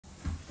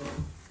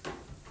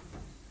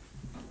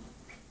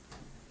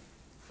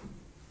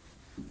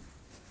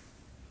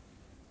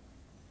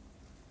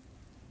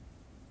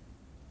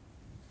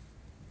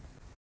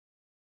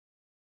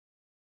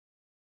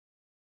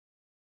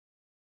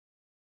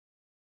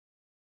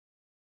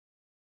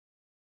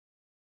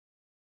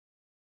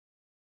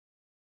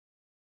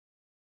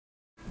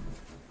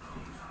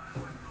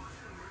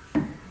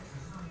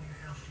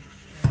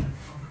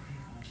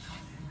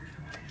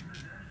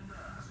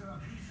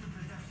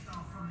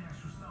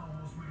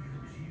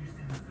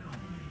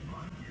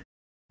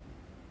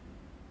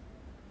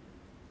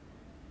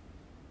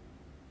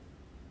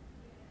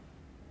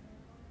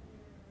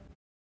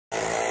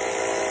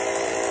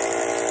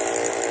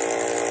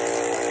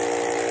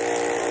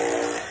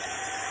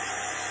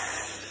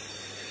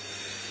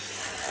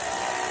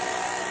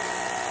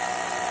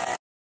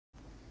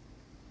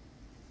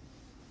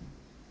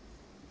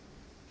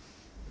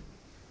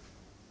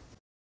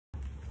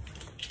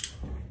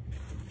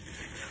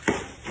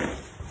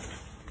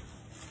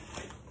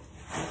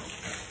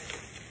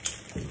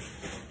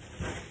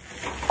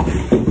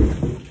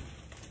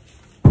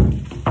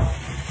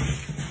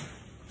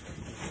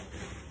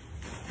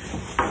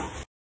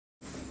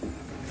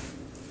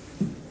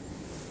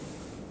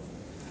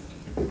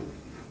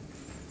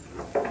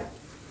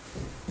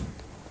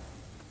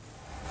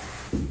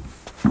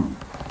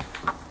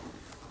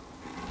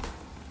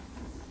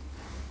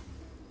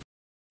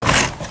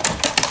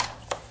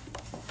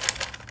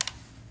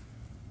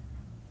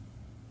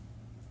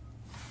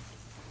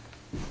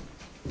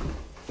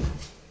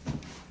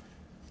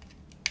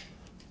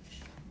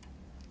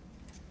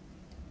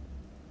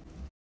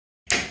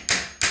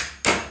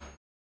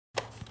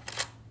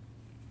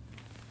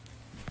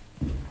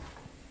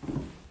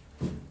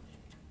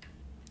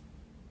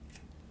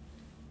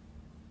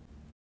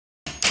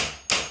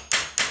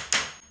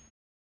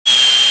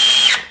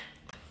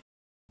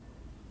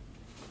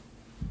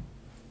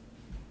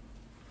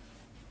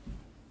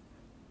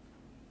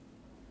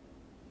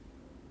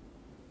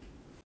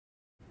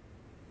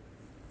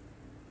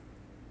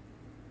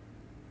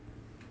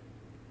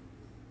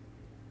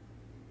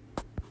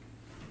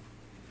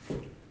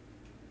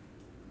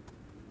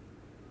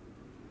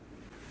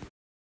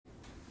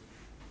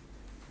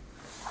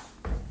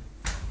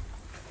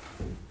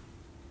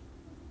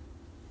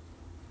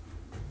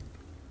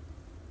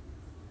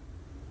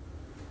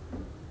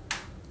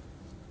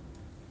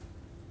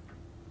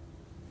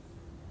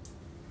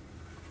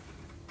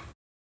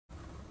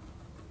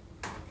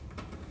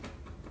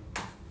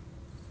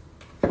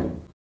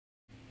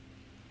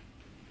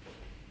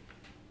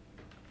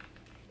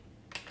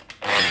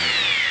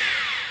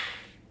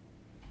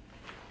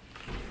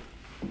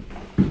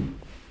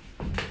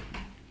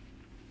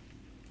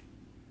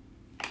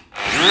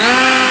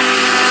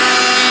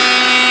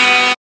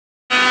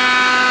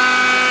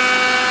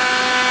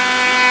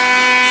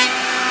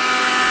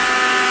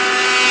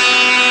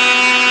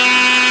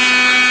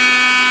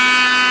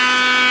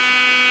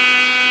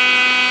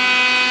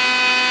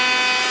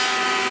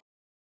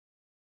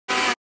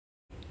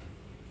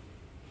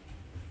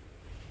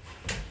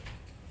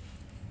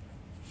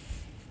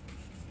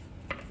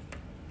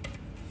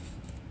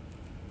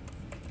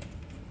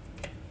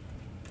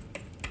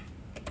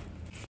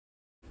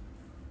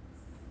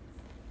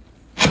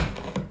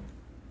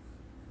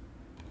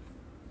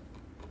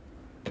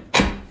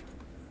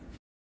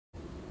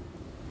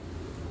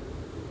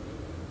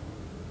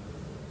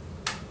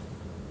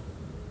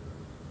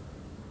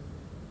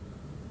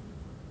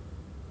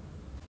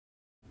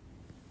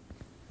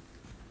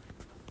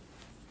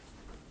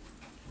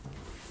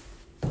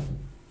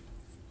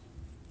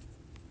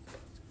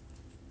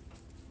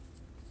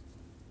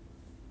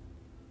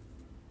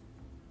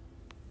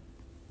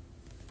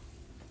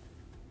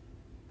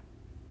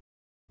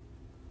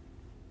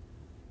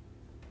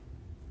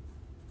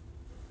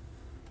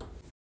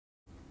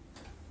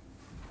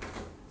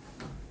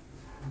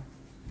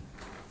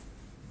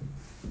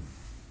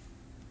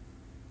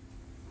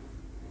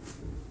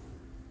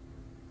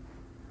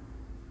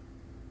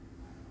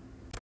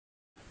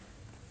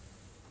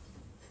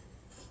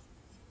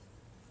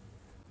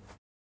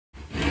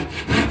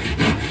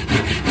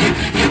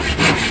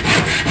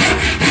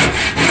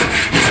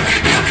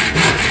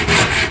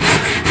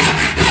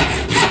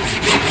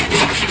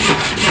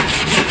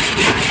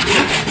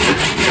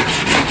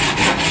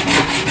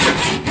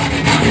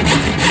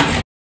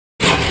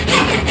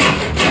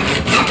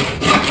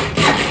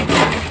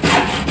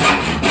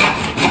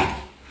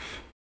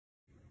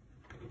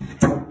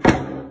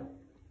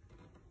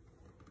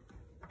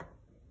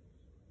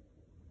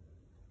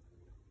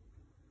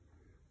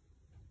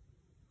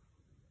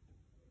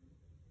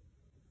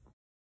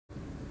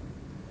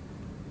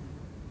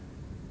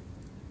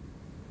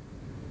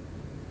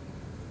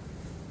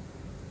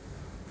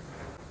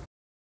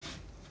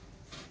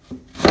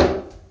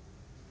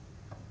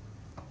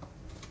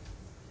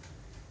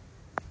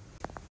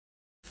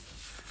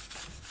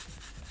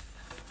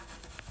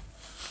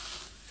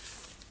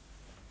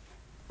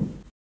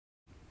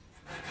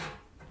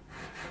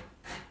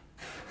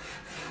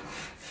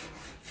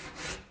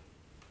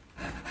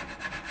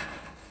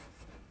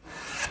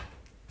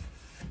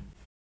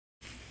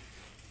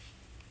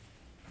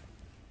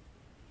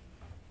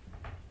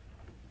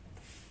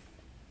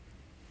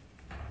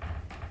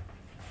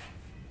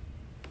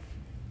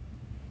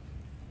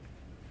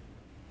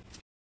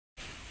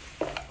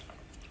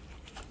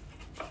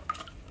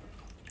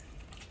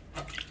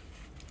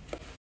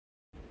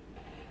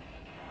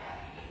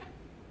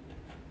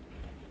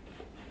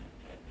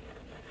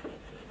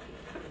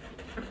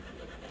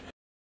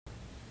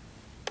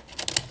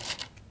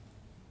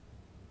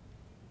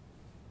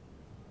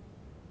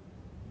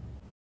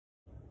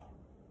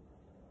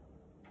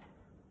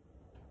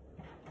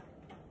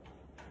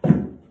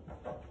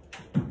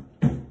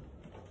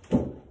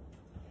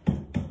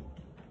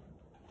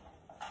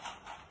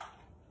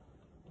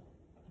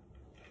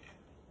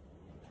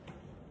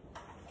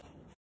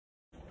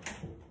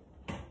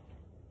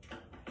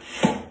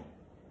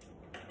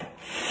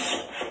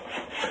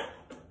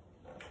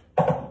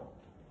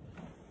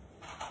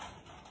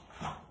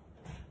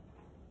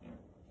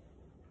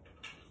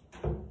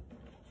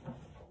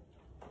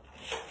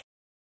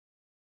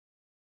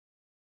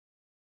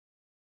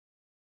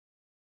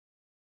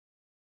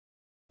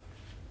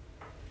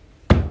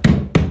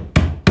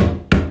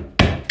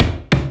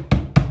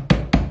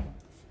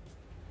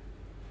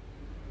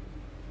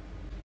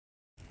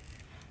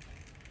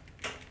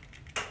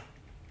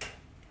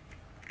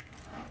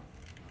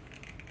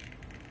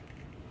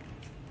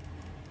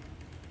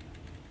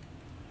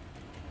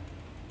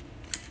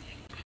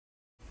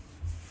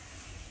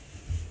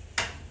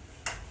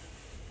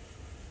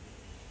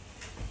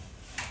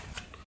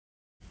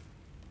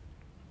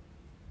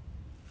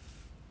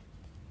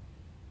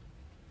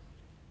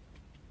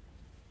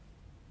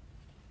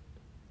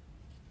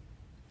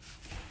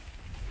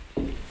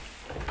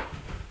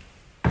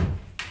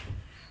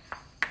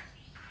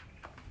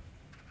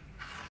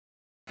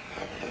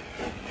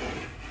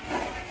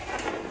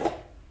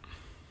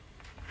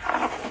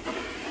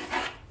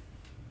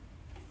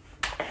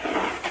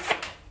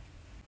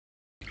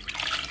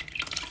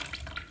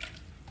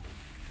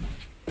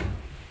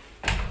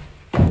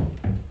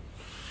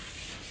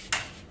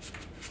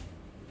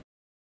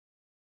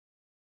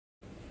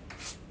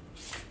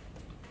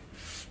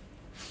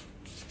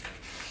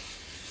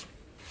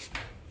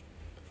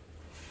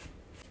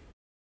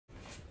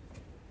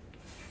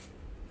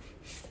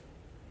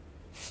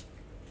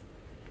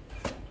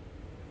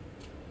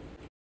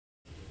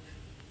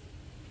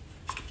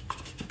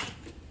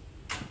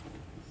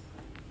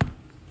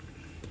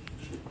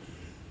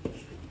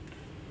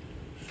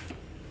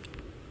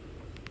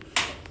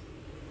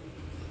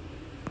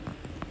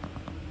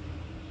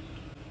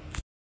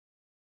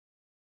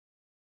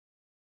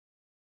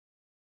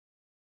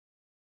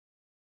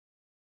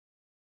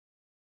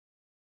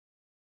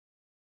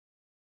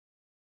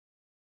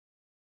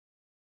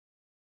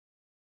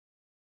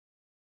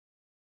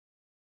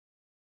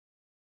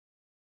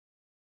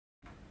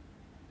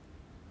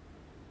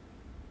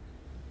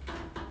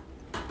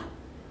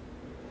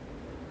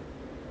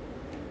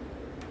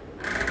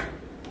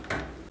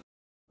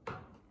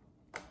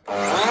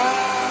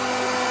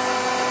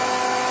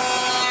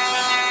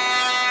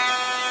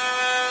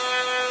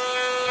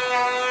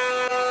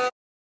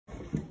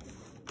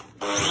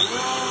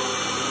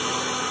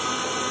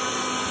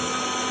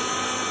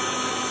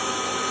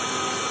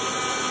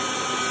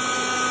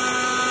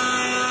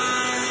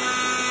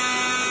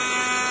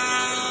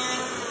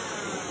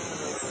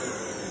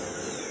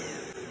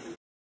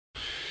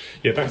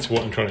Yeah, back to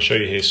what I'm trying to show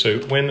you here. So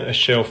when a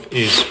shelf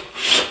is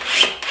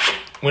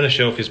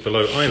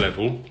below eye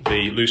level,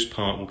 the loose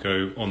part will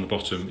go on the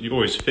bottom. You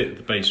always fit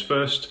the base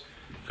first.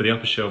 For the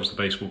upper shelves, the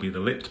base will be the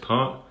lipped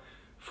part.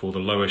 For the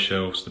lower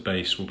shelves, the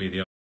base will be the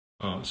upper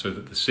part, so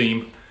that the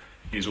seam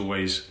is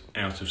always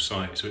out of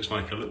sight. So it's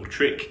like a little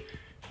trick.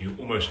 You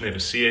almost never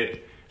see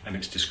it, and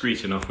it's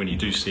discreet enough when you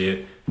do see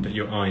it that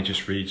your eye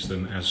just reads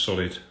them as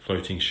solid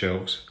floating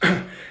shelves.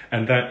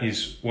 And that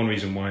is one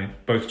reason why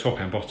both top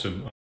and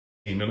bottom are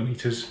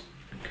 18mm,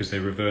 because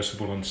they're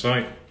reversible on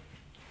site,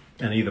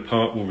 and either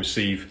part will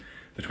receive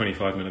the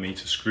 25mm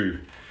screw.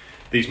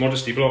 These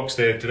modesty blocks,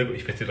 they're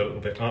deliberately fitted a little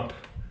bit up,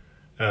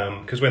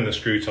 because when the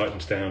screw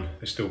tightens down,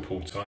 they still pull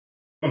tight.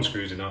 One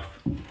screw is enough.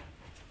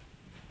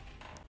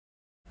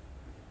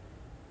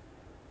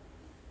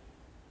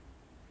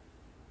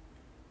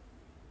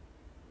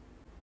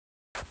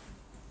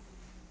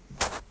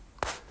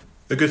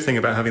 The good thing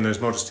about having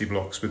those modesty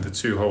blocks with the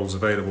two holes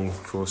available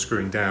for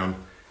screwing down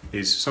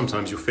is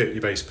sometimes you'll fit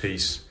your base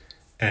piece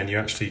and you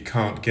actually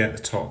can't get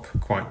the top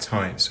quite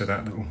tight, so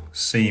that little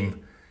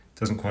seam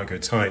doesn't quite go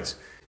tight.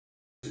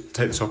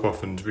 Take the top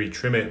off and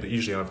re-trim it, but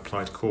usually I've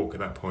applied cork at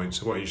that point,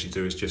 so what I usually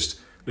do is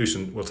just take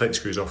the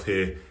screws off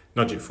here,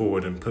 nudge it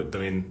forward and put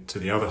them into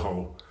the other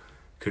hole,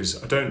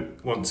 because I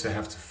don't want to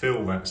have to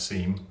fill that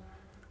seam,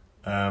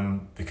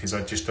 because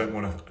I just don't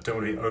want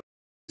to be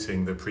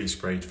overfitting the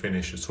pre-sprayed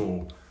finish at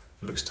all.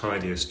 It looks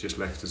tidiest just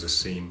left as a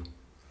seam.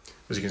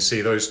 As you can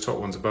see, those top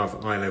ones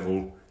above eye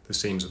level, the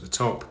seam's at the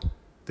top.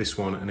 This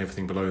one and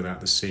everything below that,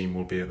 the seam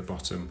will be at the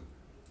bottom.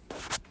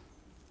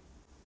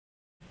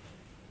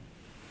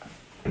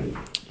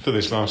 For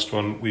this last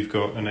one, we've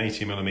got an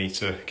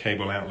 80mm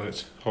cable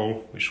outlet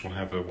hole, which will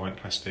have a white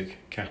plastic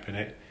cap in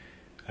it.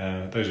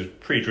 Those are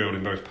pre-drilled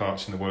in both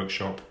parts in the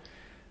workshop.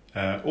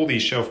 All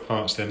these shelf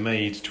parts, they're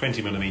made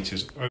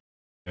 20mm over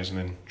and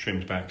then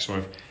trimmed back.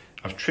 So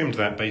I've trimmed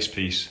that base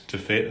piece to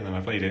fit, and then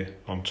I've laid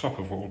it on top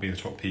of what will be the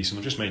top piece, and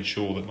I've just made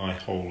sure that my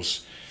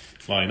holes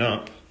line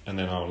up, and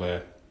then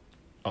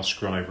I'll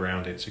scribe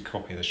around it to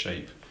copy the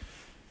shape.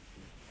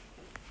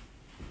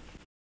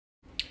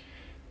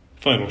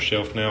 Final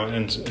shelf now,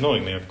 and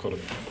annoyingly I've got a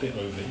bit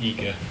over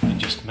eager and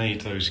just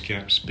made those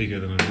gaps bigger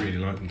than I'd really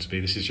like them to be.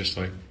 This is just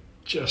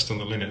on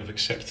the limit of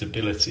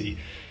acceptability.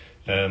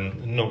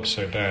 Not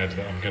so bad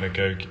that I'm going to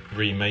go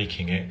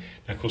remaking it.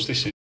 Now, of course,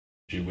 this is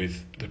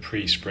with the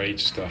pre-sprayed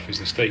stuff is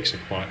the stakes are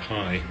quite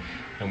high,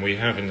 and we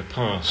have in the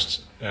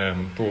past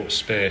brought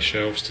spare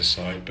shelves to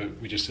site, but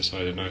we just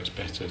decided no, it's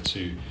better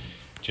to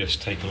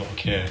just take a lot of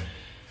care.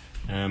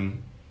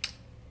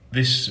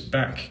 This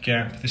back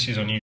gap, this is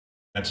unusual.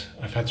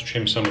 I've had to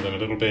trim some of them a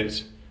little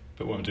bit,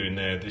 but what I'm doing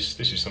there, this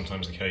is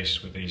sometimes the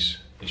case with these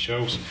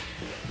shelves.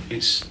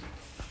 It's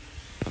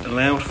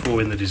allowed for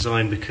in the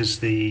design because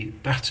the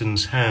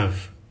battens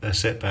have a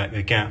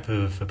gap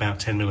of about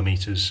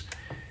 10mm.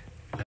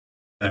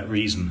 That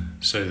reason,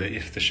 so that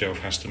if the shelf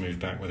has to move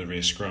back with a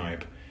rear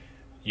scribe,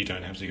 you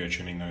don't have to go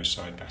trimming those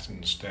side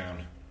battens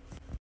down.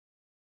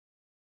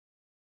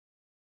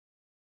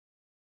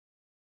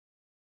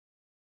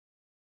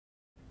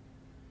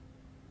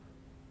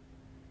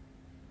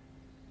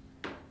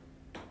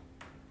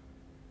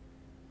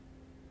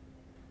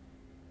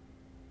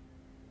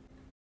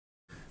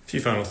 A few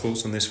final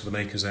thoughts on this for the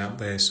makers out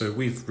there. So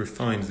we've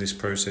refined this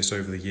process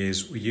over the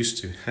years. We used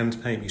to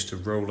hand paint, we used to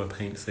roller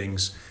paint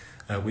things.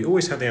 We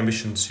always had the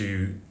ambition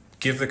to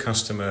give the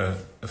customer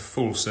a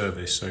full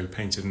service, so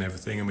painted and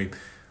everything, and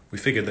we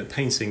figured that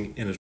painting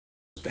in a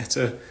was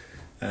better,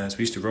 so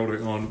we used to roller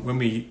it on. When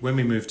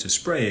we moved to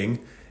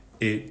spraying,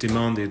 it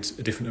demanded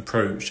a different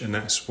approach, and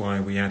that's why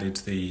we added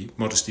the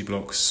modesty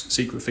blocks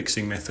secret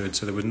fixing method,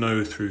 so there were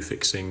no through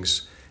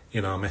fixings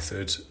in our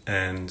method,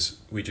 and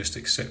we just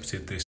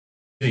accepted this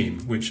theme,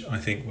 which I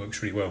think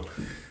works really well.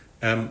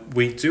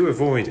 We do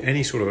avoid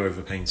any sort of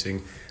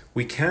overpainting.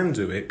 We can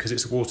do it because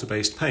it's a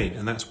water-based paint,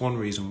 and that's one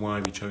reason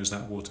why we chose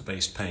that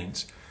water-based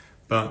paint.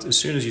 But as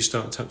soon as you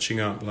start touching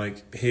up,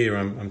 like here,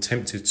 I'm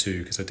tempted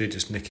to, because I did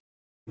just nick it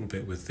a little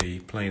bit with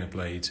the planer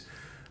blade.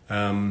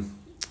 I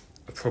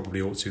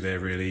probably ought to there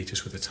really,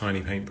 just with a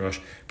tiny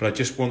paintbrush, but I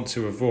just want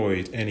to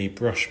avoid any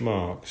brush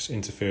marks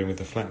interfering with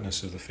the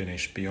flatness of the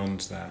finish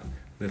beyond that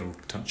little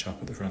touch up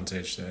at the front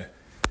edge there.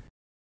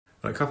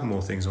 A couple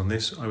more things on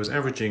this. I was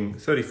averaging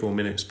 34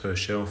 minutes per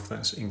shelf,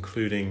 that's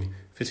including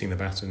fitting the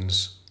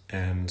battens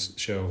and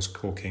shelves,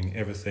 caulking,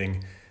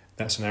 everything.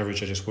 That's an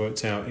average I just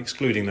worked out,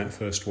 excluding that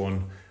first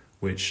one,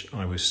 which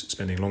I was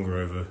spending longer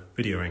over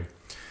videoing.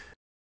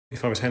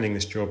 If I was handing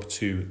this job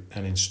to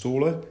an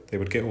installer, they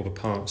would get all the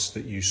parts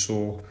that you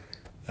saw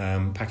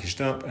packaged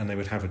up, and they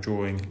would have a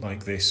drawing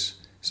like this.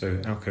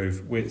 So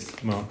alcove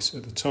width marked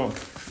at the top,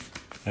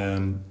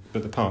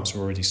 but the parts are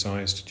already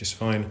sized just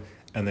fine,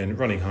 and then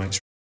running heights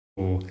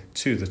or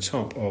to the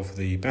top of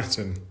the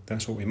batten.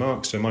 That's what we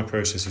mark. So my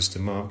process is to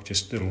mark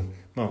just little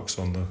marks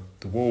on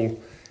the wall,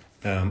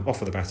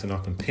 offer the batten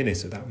up and pin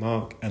it at that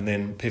mark, and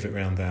then pivot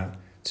around that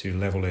to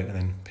level it and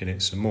then pin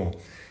it some more.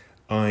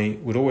 I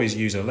would always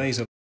use a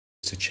laser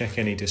to check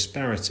any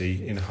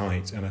disparity in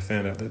height, and I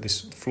found out that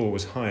this floor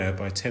was higher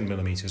by 10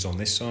 millimeters on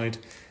this side,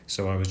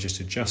 so I was just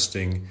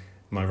adjusting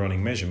my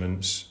running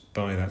measurements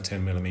by that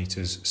 10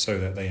 millimeters so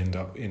that they end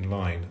up in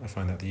line. I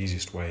find that the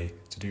easiest way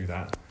to do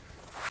that.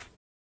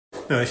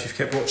 Now, if you've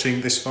kept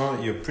watching this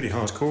far, you're pretty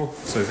hardcore,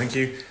 so thank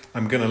you.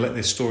 I'm going to let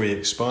this story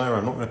expire.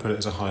 I'm not going to put it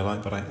as a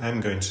highlight, but I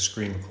am going to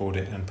screen record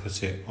it and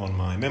put it on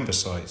my member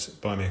site,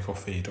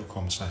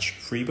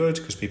 buymeacoffee.com/freebird,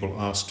 because people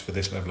asked for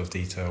this level of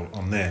detail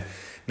on there.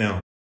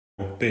 Now,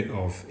 a bit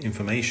of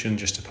information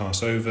just to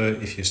pass over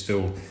if you're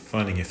still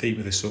finding your feet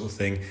with this sort of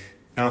thing.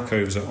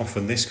 Alcoves are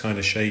often this kind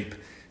of shape,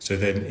 so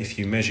then if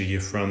you measure your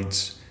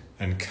front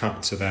and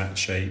cut to that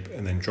shape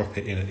and then drop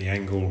it in at the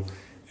angle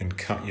and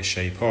cut your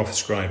shape off,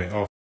 scribe it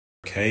off,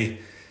 okay.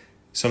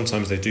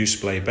 Sometimes they do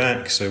splay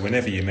back, so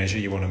whenever you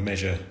want to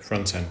measure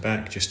front and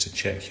back just to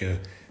check you're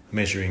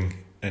measuring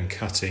and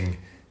cutting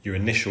your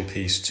initial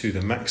piece to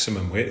the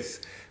maximum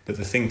width. But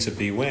the thing to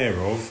beware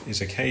of is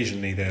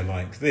occasionally they're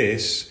like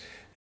this.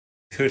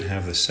 You could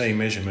have the same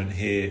measurement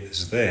here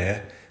as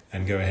there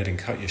and go ahead and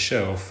cut your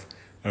shelf,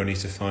 only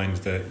to find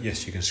that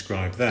yes, you can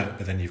scribe that,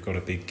 but then you've got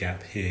a big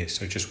gap here,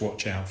 so just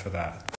watch out for that.